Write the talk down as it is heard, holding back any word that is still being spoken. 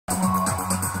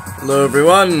Hello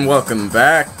everyone, welcome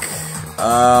back.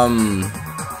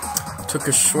 Took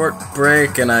a short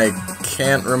break and I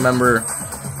can't remember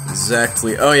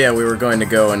exactly. Oh yeah, we were going to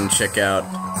go and check out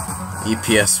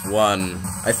EPS 1.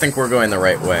 I think we're going the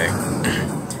right way.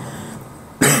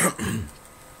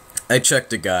 I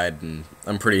checked a guide and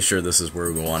I'm pretty sure this is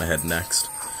where we want to head next.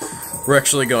 We're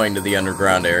actually going to the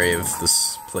underground area of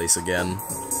this place again.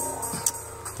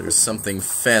 There's something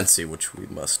fancy which we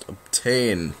must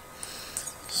obtain.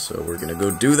 So we're gonna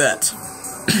go do that.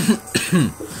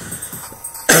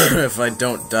 If I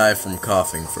don't die from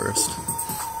coughing first.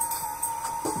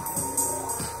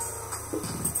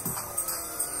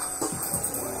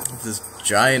 This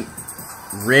giant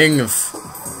ring of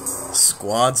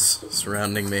squads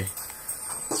surrounding me.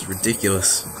 It's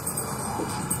ridiculous.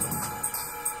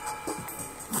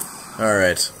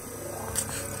 Alright.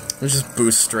 Let's just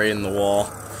boost straight in the wall.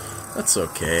 That's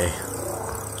okay.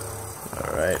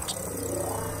 Alright.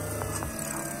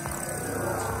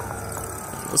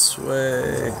 This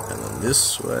way, and then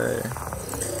this way.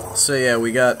 So yeah,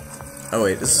 we got... Oh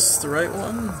wait, is this the right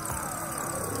one?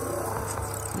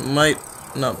 Might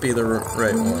not be the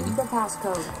right one.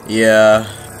 Yeah,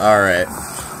 alright.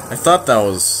 I thought that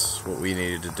was what we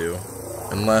needed to do.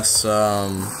 Unless,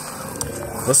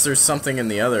 unless there's something in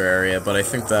the other area, but I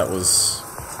think that was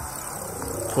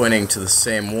pointing to the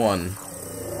same one.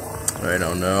 I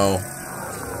don't know.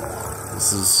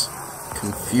 This is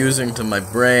confusing to my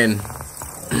brain.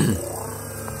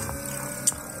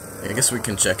 I guess we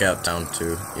can check out down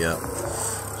too. Yeah.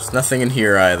 There's nothing in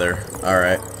here either.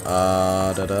 Alright.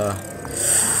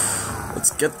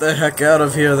 Let's get the heck out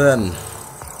of here then.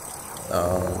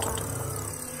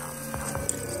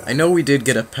 I know we did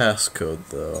get a passcode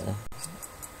though.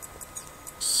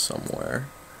 Somewhere.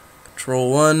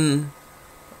 Control 1.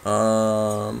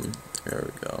 There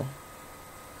we go.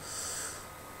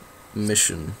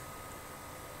 Mission.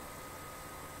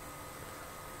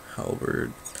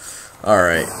 Halberd.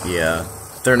 Alright, yeah.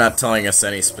 They're not telling us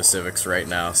any specifics right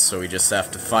now, so we just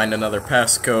have to find another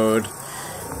passcode,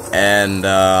 and,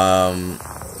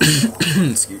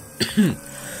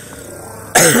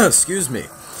 excuse me.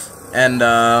 And,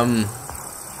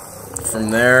 from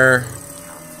there...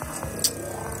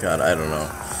 God, I don't know.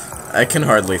 I can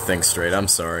hardly think straight, I'm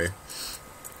sorry.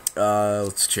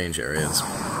 Let's change areas.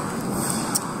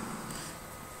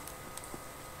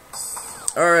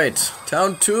 Alright,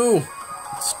 Town 2!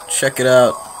 Let's check it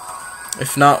out.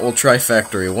 If not, we'll try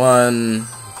Factory 1,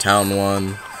 Town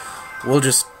 1. We'll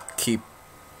just keep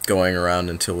going around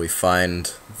until we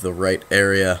find the right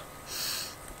area.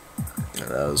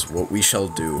 That is what we shall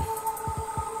do.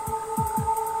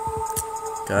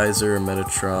 Geyser,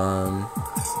 Metatron.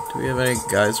 Do we have any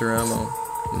Geyser ammo?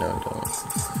 No, we don't.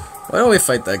 Why don't we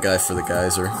fight that guy for the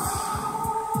Geyser?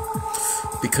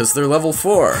 Because they're level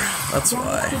 4. That's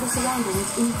why.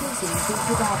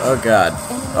 Oh god.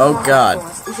 Oh god.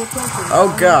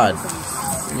 Oh god.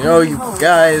 You know, you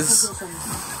guys,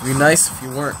 it'd be nice if you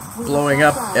weren't blowing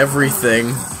up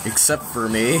everything except for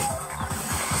me.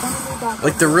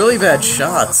 Like, they're really bad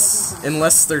shots,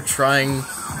 unless they're trying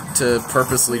to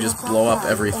purposely just blow up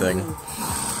everything.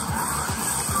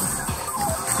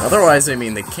 Otherwise, I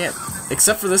mean, they can't.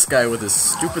 Except for this guy with his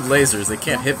stupid lasers, they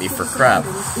can't hit me for crap.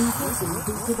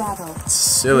 It's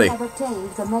silly.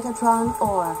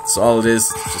 That's all it is,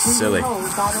 just silly. Alright.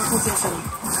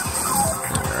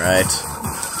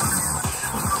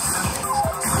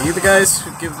 Are you the guys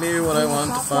who give me what I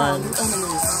wanted to find?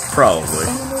 Probably.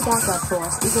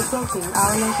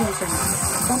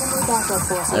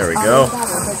 There we go.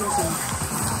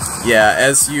 Yeah,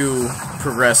 as you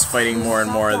progress fighting more and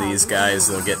more of these guys,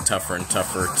 they'll get tougher and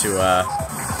tougher to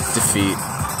defeat.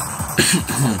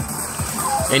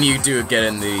 And you do get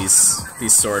in these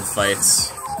sword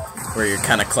fights where you're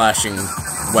kind of clashing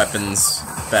weapons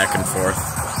back and forth.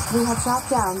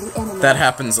 That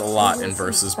happens a lot in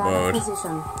versus mode.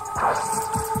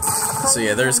 So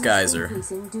yeah, there's Geyser.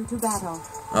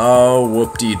 Oh,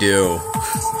 whoop-de-doo.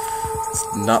 It's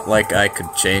not like I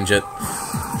could change it.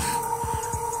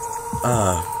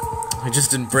 I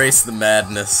just embrace the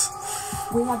madness.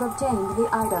 We have obtained the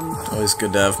item. Always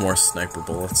good to have more sniper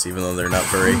bullets, even though they're not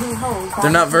very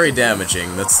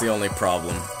damaging. That's the only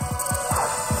problem.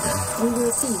 We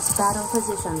will cease battle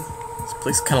position. This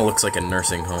place kind of looks like a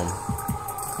nursing home.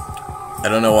 I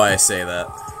don't know why I say that.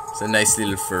 It's a nice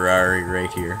little Ferrari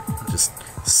right here. Just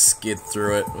skid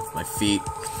through it with my feet.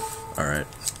 Alright,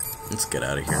 let's get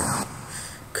out of here.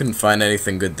 Couldn't find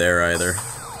anything good there either.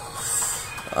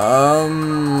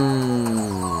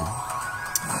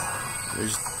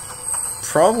 There's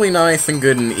probably not anything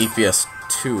good in EPS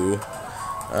 2.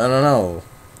 I don't know.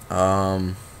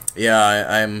 Yeah,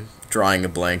 I'm drawing a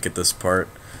blank at this part.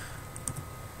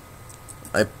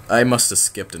 I must have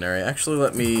skipped an area. Actually,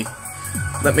 let me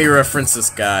reference this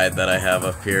guide that I have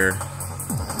up here.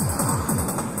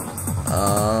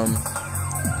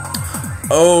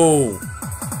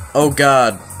 Oh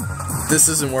God, this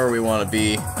isn't where we want to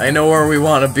be. I know where we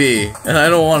want to be, and I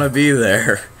don't want to be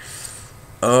there.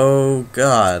 Oh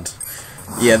God.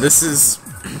 Yeah, this is...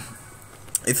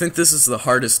 I think this is the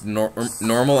hardest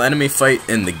normal enemy fight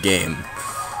in the game.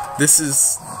 This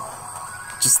is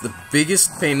just the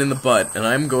biggest pain in the butt, and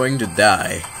I'm going to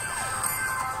die.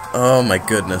 Oh my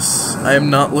goodness. I am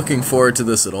not looking forward to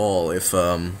this at all, if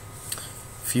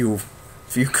you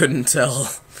couldn't tell.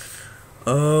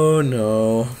 Oh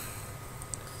no.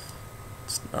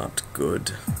 It's not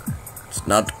good. It's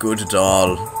not good at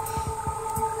all.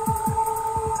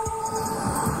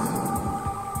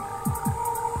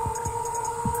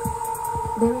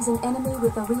 There is an enemy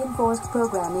with a reinforced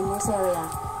program in this area.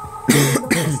 It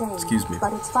looks the same, excuse me.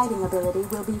 but its fighting ability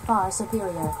will be far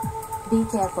superior. Be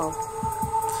careful.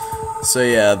 So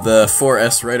yeah, the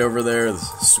 4S right over there, the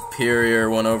superior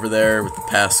one over there with the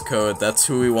passcode, that's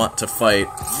who we want to fight.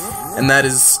 And that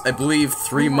is, I believe,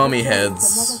 3 mummy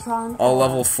heads, all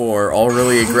level 4, all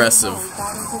really aggressive,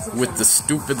 with the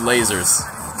stupid lasers.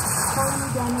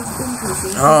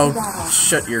 Oh,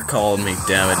 shut your calling me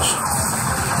damage.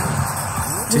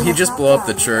 Did he just blow up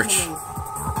the church?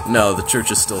 No, the church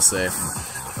is still safe.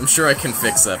 I'm sure I can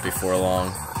fix that before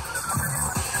long.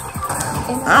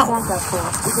 Ow!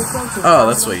 Oh,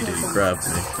 that's what you did. You grabbed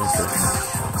me. Okay.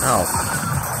 Ow.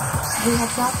 We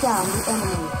have shot down the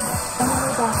enemy.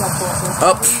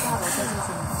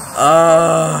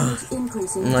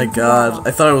 Oh my God.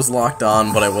 I thought I was locked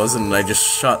on, but I wasn't, and I just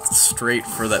shot straight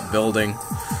for that building.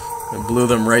 I blew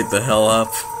them right the hell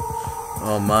up.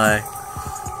 Oh my.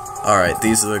 Alright,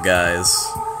 these are the guys.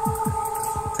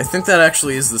 I think that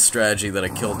actually is the strategy that I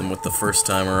killed them with the first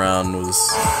time around was...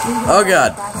 Oh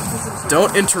God!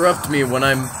 Don't interrupt me when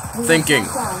I'm thinking.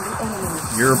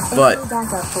 You're a butt.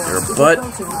 You're a butt,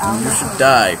 and you should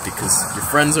die, because your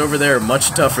friends over there are much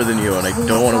tougher than you, and I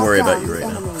don't want to worry about you right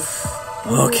now.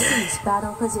 Okay.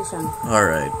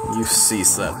 Alright, you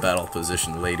cease that battle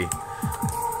position, lady.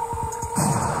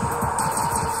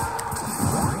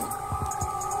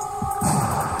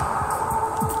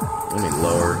 Let me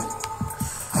lower.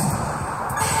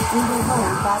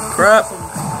 Crap!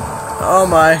 Oh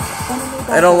my!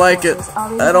 I don't like it.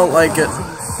 I don't like it.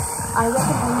 I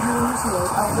recommend you initiate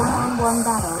a one-on-one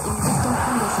battle in distant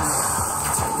conditions.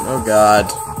 Oh God!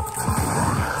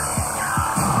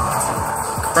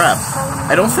 Crap!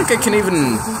 I don't think I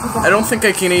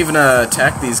can even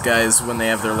attack these guys when they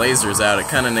have their lasers out. It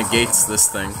kind of negates this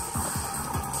thing.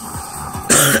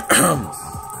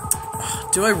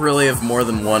 Do I really have more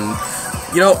than one?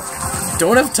 You know,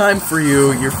 don't have time for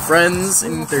you, your friends,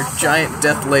 and their giant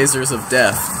death lasers of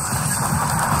death.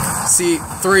 See,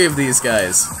 3 of these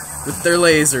guys, with their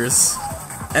lasers,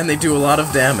 and they do a lot of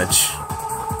damage.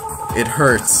 It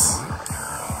hurts.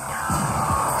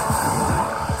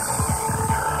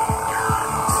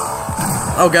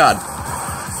 Oh God.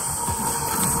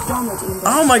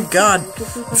 Oh my God.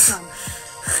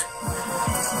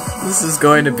 This is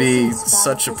going to be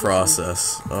such a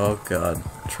process. Oh God.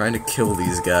 Trying to kill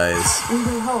these guys.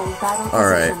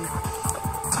 Alright.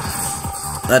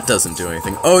 That doesn't do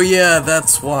anything. Oh yeah,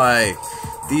 that's why.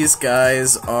 These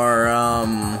guys are,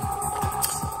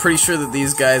 pretty sure that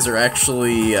these guys are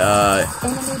actually,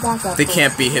 they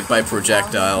can't be hit by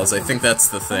projectiles. I think that's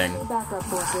the thing.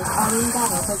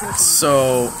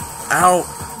 So, ow.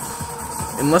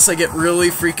 Unless I get really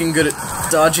freaking good at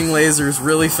dodging lasers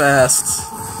really fast,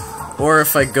 or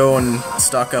if I go and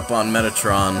stock up on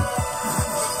Metatron,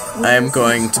 I am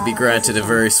going to be granted a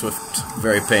very swift,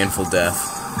 very painful death.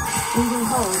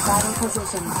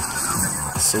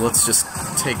 So let's just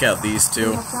take out these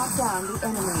 2.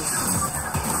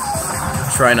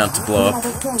 Try not to blow up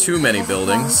too many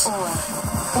buildings.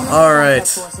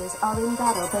 Alright.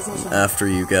 After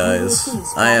you guys.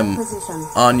 I am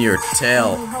on your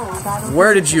tail.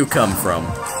 Where did you come from?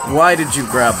 Why did you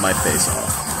grab my face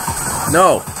off?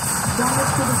 No!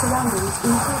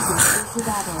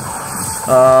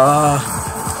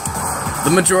 The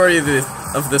majority of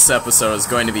this episode is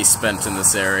going to be spent in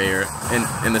this area,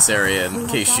 in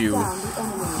case you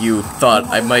thought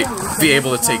I might be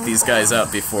able to take these guys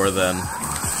out before then.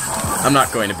 I'm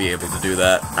not going to be able to do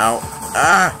that. Ow.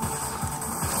 Ah!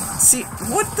 See,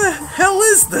 what the hell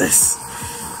is this?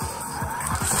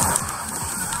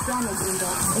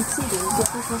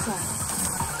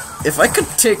 If I could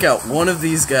take out one of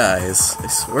these guys, I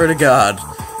swear to God,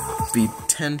 it'd be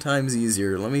 10 times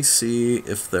easier. Let me see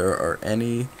if there are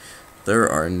any. There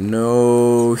are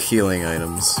no healing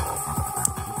items.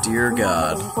 Dear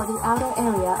God. For the outer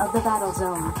area of the battle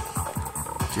zone.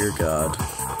 Dear God.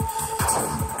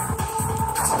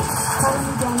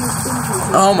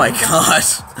 Oh my God.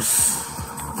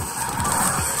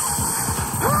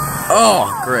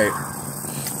 Oh, great.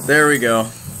 There we go.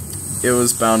 It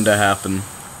was bound to happen.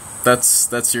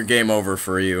 That's your game over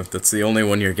for you. That's the only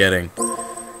one you're getting.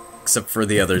 Except for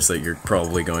the others that you're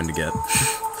probably going to get.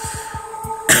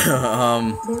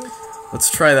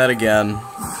 Let's try that again.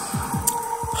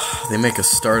 They make us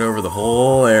start over the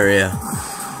whole area.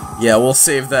 Yeah, we'll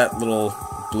save that little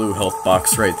blue health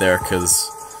box right there, because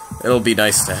it'll be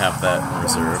nice to have that in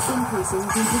reserve.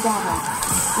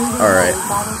 Alright.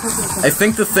 I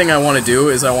think the thing I want to do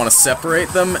is I want to separate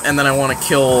them, and then I want to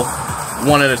kill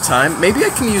one at a time. Maybe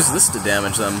I can use this to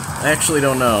damage them. I actually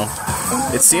don't know.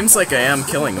 It seems like I am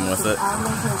killing them with it.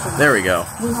 There we go.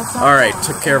 Alright,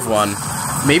 took care of one.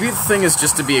 Maybe the thing is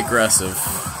just to be aggressive.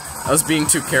 I was being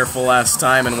too careful last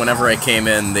time, and whenever I came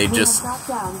in, they just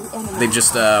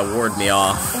ward me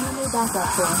off.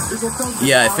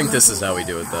 Yeah, I think this is how we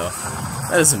do it, though.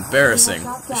 That is embarrassing.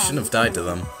 I shouldn't have died to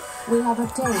them.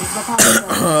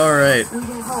 Alright.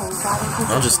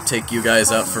 I'll just take you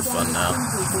guys out for fun now.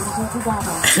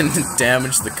 And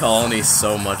damage the colony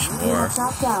so much more.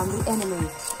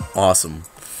 Awesome.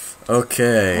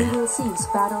 Okay.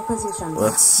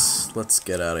 Let's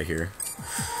get out of here.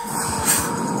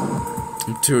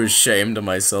 I'm too ashamed of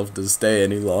myself to stay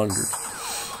any longer.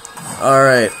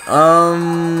 Alright,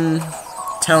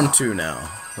 Town 2 now.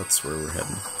 That's where we're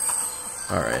heading.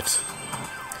 Alright.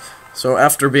 So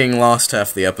after being lost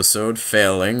half the episode,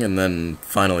 failing, and then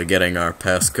finally getting our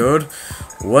passcode,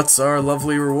 what's our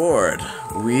lovely reward?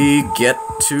 We get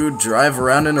to drive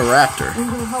around in a Raptor.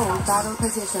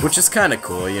 Which is kinda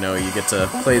cool, you know, you get to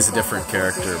play as a different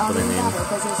character, but I mean...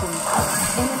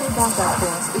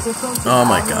 Oh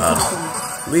my God.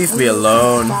 Leave me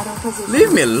alone.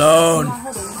 Leave me alone.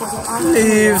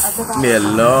 Leave me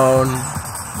alone.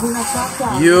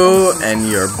 You and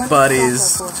your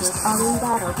buddies,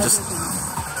 just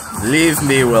leave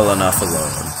me well enough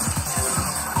alone.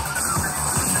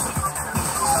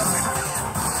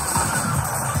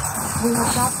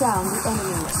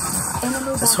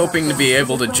 I was hoping to be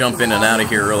able to jump in and out of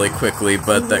here really quickly,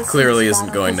 but that clearly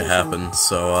isn't going to happen,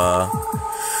 so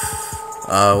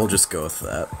we'll just go with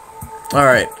that.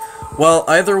 Alright, well,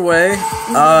 either way,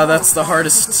 that's the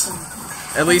hardest,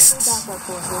 at least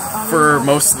for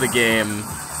most of the game.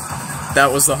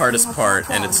 That was the hardest part,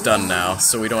 and it's done now,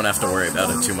 so we don't have to worry about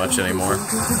it too much anymore.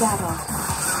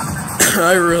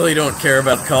 I really don't care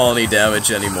about colony damage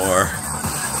anymore.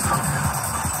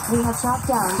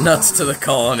 Nuts to the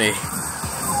colony.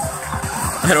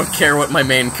 I don't care what my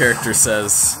main character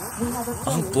says.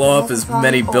 I'll blow up as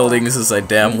many buildings as I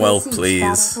damn well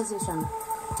please.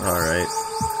 Alright.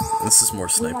 This is more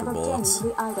sniper bullets.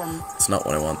 It's not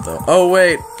what I want, though. Oh,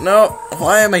 wait! No!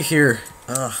 Why am I here?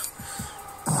 Ugh.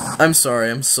 I'm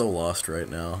sorry, I'm so lost right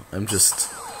now. I'm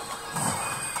just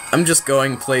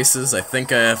going places. I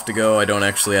think I have to go. I don't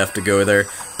actually have to go there.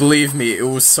 Believe me, it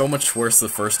was so much worse the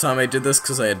first time I did this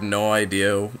because I had no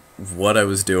idea what I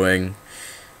was doing.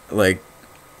 Like,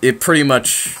 it pretty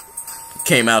much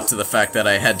came out to the fact that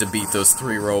I had to beat those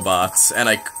 3 robots, and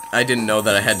I didn't know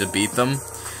that I had to beat them.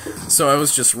 So I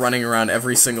was just running around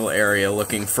every single area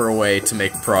looking for a way to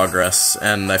make progress,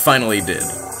 and I finally did.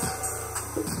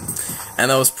 And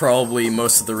that was probably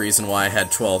most of the reason why I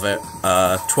had 12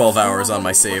 hours on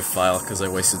my save file, because I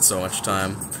wasted so much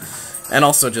time. And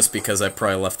also just because I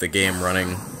probably left the game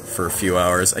running for a few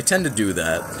hours. I tend to do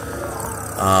that.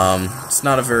 It's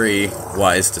not a very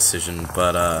wise decision,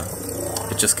 but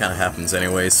it just kind of happens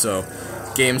anyway, so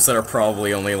games that are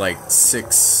probably only like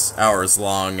 6 hours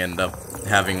long end up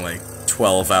having like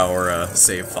 12-hour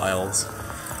save files.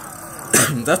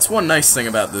 That's one nice thing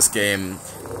about this game.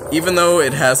 Even though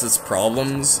it has its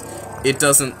problems, it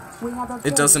doesn't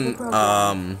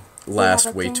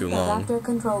last way too long.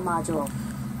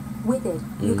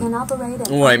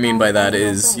 What I mean by that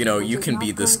is, you know, you can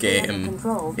beat this game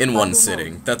in one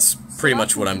sitting. That's pretty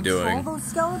much what I'm doing.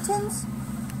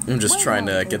 I'm just trying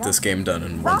to get this game done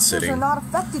in one sitting.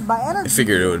 I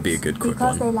figured it would be a good quick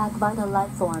one. Because they lack vital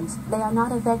life forms, they are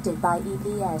not affected by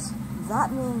EPS.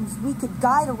 That means we could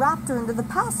guide a raptor into the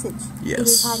passage. Yes. It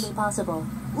is highly possible.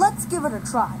 Let's give it a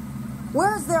try.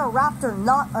 Where is there a raptor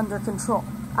not under control?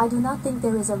 I do not think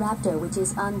there is a raptor which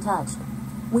is untouched.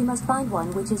 We must find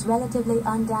one which is relatively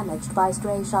undamaged by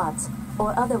stray shots,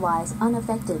 or otherwise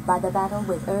unaffected by the battle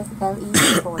with Earth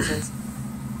LE forces.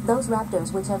 Those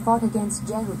raptors which have fought against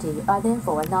Jehuti are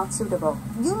therefore not suitable.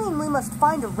 You mean we must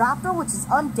find a raptor which is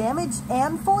undamaged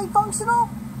and fully functional?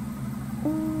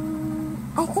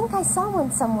 I think I saw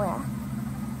one somewhere.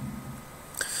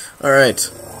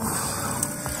 Alright.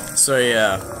 So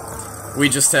yeah, we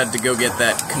just had to go get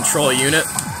that control unit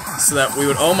so that we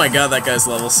would— oh my god, that guy's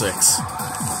level 6.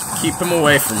 Keep him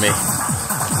away from me.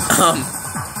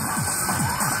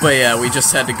 But yeah, we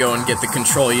just had to go and get the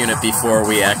control unit before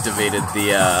we activated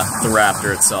the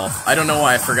Raptor itself. I don't know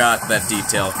why I forgot that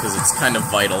detail, because it's kind of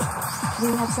vital.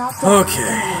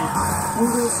 Okay. We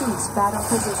will cease battle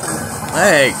position.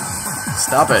 Hey!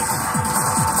 Stop it.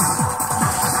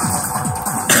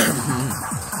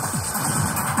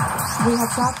 We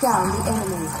have shot down the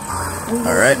enemy. We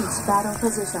will cease battle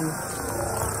position.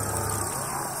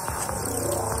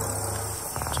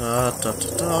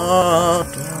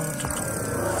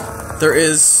 There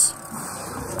is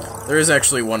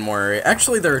actually one more area.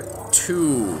 Actually, there are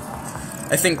two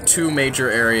major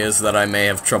areas that I may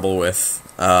have trouble with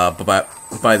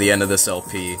by the end of this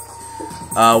LP.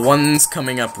 One's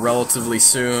coming up relatively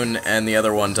soon, and the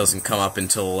other one doesn't come up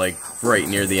until, like, right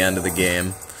near the end of the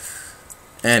game.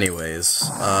 Anyways,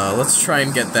 let's try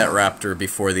and get that Raptor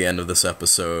before the end of this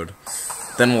episode.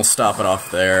 Then we'll stop it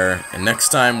off there, and next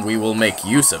time we will make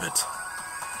use of it.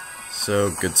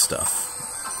 So, good stuff.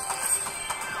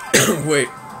 Wait,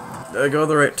 did I go to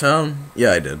the right town?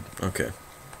 Yeah, I did. Okay.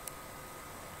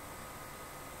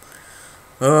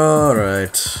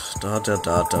 Alright.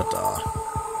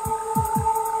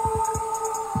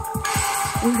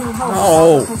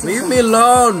 Oh, leave me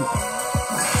alone!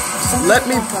 Let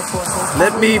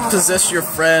me possess your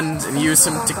friend and use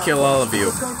him to kill all of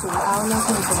you.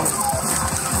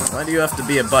 Why do you have to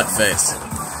be a butt face?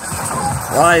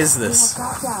 Why is this? My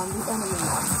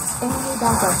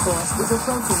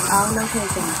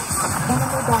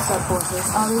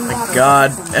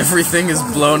god, everything is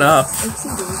blown up.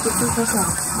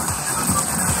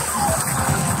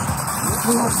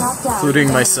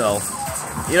 Including myself.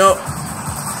 You know,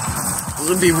 it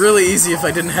would be really easy if I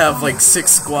didn't have like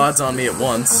 6 squads on me at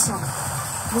once.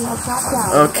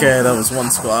 Okay, that was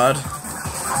one squad.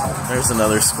 There's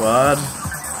another squad.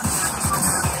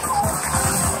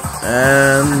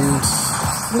 And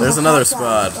there's another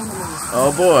squad.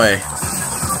 Oh boy.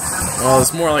 Well,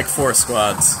 it's more like 4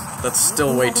 squads. That's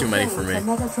still way too many for me.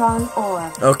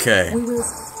 Okay.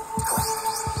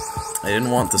 I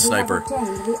didn't want the sniper.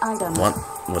 I want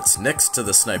what's next to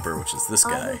the sniper, which is this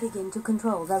guy.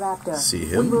 See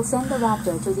him? We will send the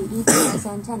Raptor to the EPS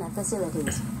antenna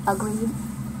facilities. Agreed?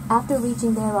 After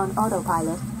reaching there on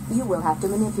autopilot, you will have to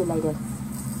manipulate it.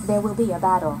 There will be a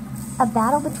battle. A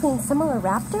battle between similar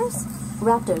raptors?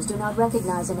 Raptors do not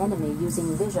recognize an enemy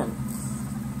using vision.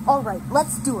 Alright,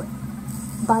 let's do it.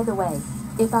 By the way,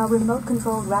 if our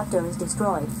remote-controlled Raptor is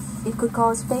destroyed, it could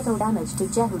cause fatal damage to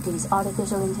Jehuti's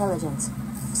artificial intelligence.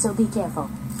 So be careful.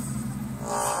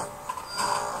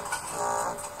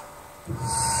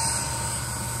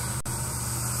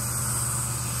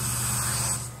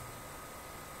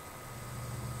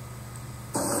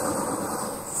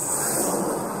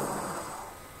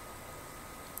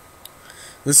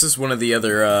 This is one of the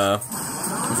other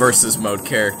versus mode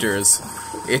characters.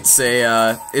 It's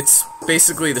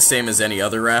basically the same as any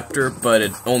other Raptor, but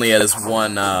it only has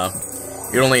one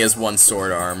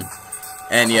sword arm.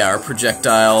 And yeah, our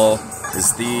projectile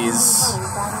is these,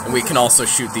 and we can also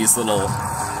shoot these little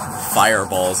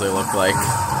fireballs, they look like.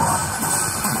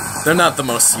 They're not the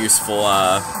most useful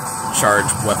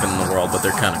charged weapon in the world, but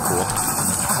they're kind of cool.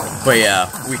 But yeah,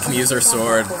 we can use our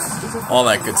sword, all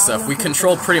that good stuff. We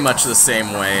control pretty much the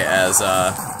same way as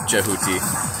Jehuti,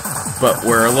 but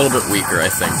we're a little bit weaker, I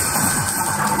think.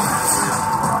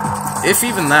 If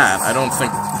even that, I don't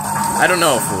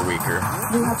know if we're weaker.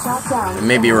 I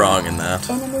may be wrong in that,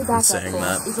 in saying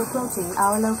that.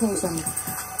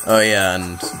 Oh yeah,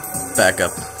 and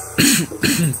backup.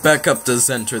 Backup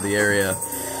does enter the area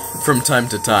from time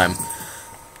to time.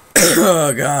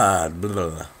 Oh god. Blah, blah,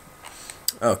 blah.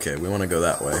 Okay, we want to go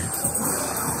that way.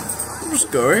 I'm just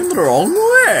going the wrong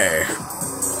way.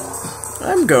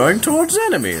 I'm going towards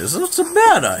enemies. That's a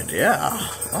bad idea.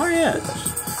 Oh yes.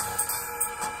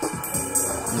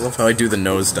 I love how I do the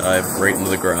nosedive right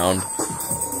into the ground.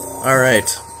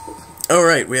 Alright.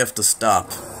 Alright, we have to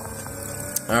stop.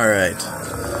 Alright.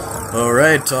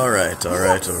 Alright.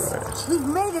 We've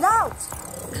made it out!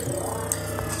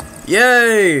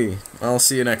 Yay! I'll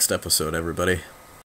see you next episode, everybody.